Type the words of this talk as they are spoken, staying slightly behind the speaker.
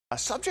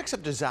Subjects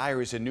of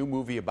Desire is a new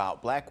movie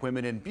about black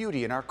women and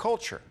beauty in our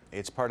culture.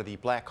 It's part of the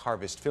Black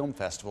Harvest Film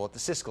Festival at the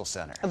Siskel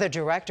Center. The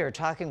director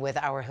talking with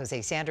our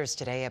Jose Sanders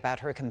today about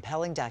her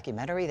compelling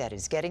documentary that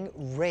is getting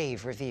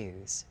rave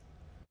reviews.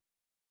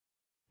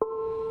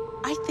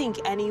 I think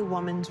any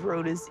woman's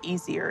road is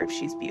easier if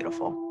she's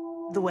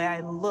beautiful. The way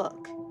I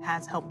look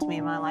has helped me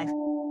in my life,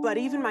 but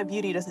even my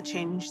beauty doesn't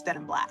change that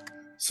I'm black.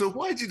 So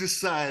why'd you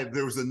decide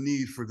there was a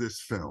need for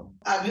this film?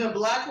 I've been a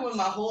black woman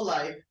my whole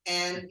life,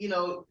 and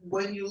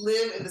when you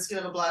live in the skin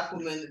of a black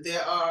woman,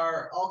 there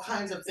are all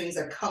kinds of things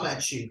that come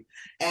at you,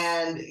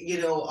 and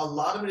a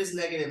lot of it is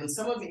negative, and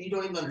some of it you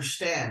don't even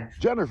understand.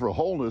 Jennifer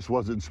Holness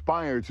was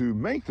inspired to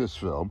make this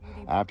film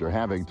after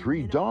having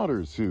 3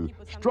 daughters who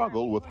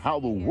struggle with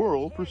how the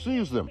world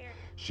perceives them.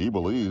 She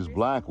believes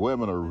black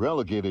women are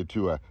relegated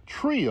to a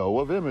trio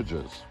of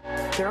images.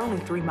 There are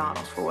only 3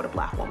 models for what a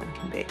black woman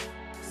can be.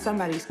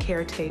 Somebody's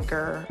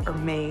caretaker or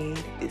maid,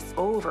 this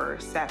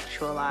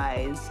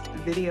over-sexualized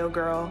video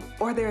girl,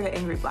 or they're the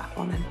angry black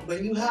woman.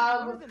 When you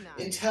have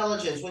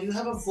intelligence, when you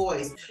have a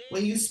voice,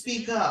 when you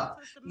speak up,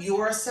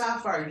 you're a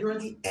sapphire. You're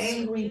the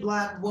angry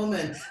black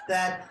woman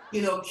that,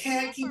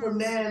 can't keep a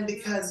man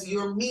because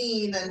you're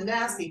mean and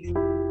nasty.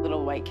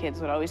 Little white kids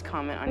would always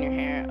comment on your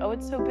hair. Oh,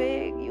 it's so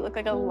big. You look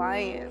like a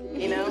lion.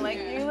 Like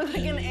you look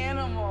like an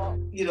animal.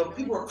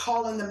 People are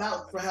calling them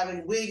out for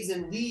having wigs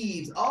and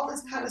weaves, all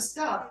this kind of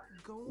stuff,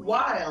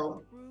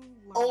 while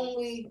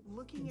only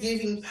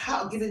giving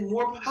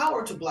more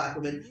power to black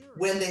women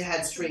when they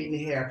had straightened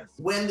hair,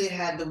 when they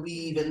had the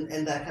weave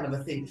and that kind of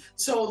a thing.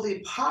 So the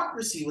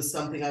hypocrisy was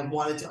something I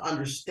wanted to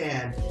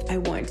understand. I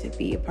wanted to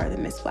be a part of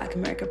the Miss Black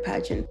America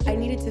pageant. I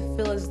needed to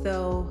feel as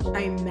though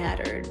I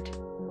mattered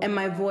and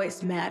my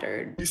voice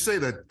mattered. You say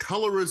that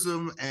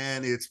colorism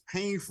and its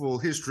painful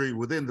history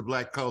within the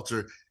black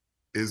culture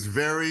is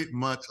very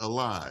much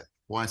alive.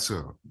 Why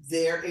so?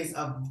 There is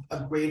a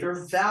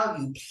greater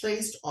value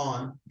placed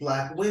on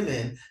black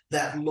women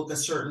that look a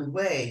certain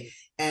way.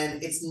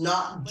 And it's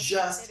not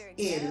just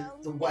in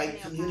the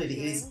white community,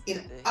 it is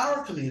in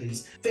our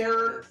communities.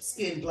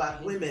 Fair-skinned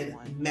black women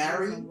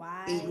marry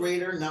in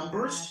greater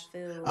numbers,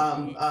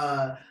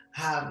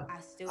 have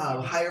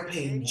higher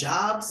paying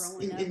jobs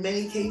in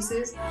many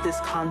cases. This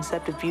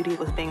concept of beauty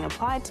was being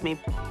applied to me,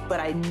 but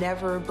I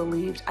never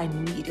believed I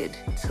needed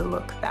to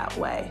look that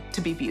way. To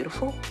be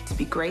beautiful, to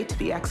be great, to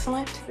be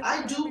excellent.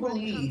 I do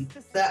believe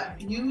that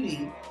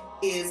beauty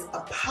is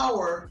a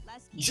power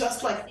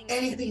just like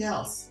anything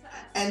else.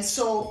 And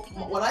so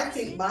what I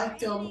think my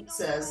film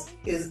says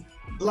is,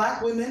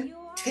 black women,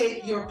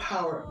 take your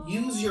power,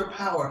 use your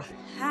power.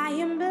 I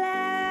am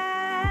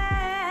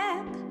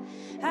black,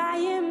 I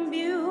am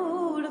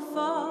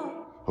beautiful.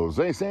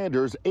 Jose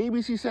Sanders,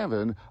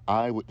 ABC7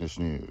 Eyewitness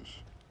News.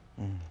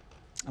 And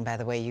by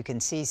the way, you can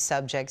see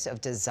Subjects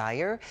of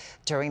Desire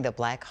during the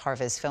Black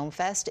Harvest Film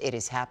Fest. It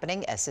is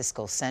happening at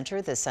Siskel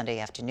Center this Sunday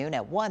afternoon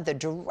at 1. The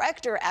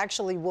director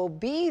actually will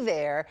be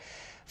there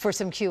for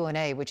some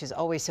Q&A, which is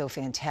always so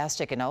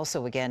fantastic, and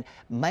also again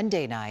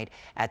Monday night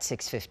at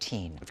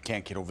 6:15. If you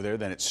can't get over there,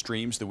 then it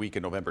streams the week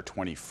of November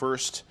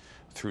 21st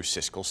through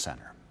Siskel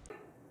Center.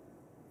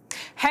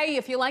 Hey,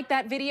 if you like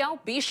that video,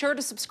 be sure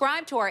to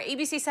subscribe to our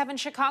ABC7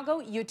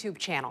 Chicago YouTube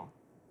channel.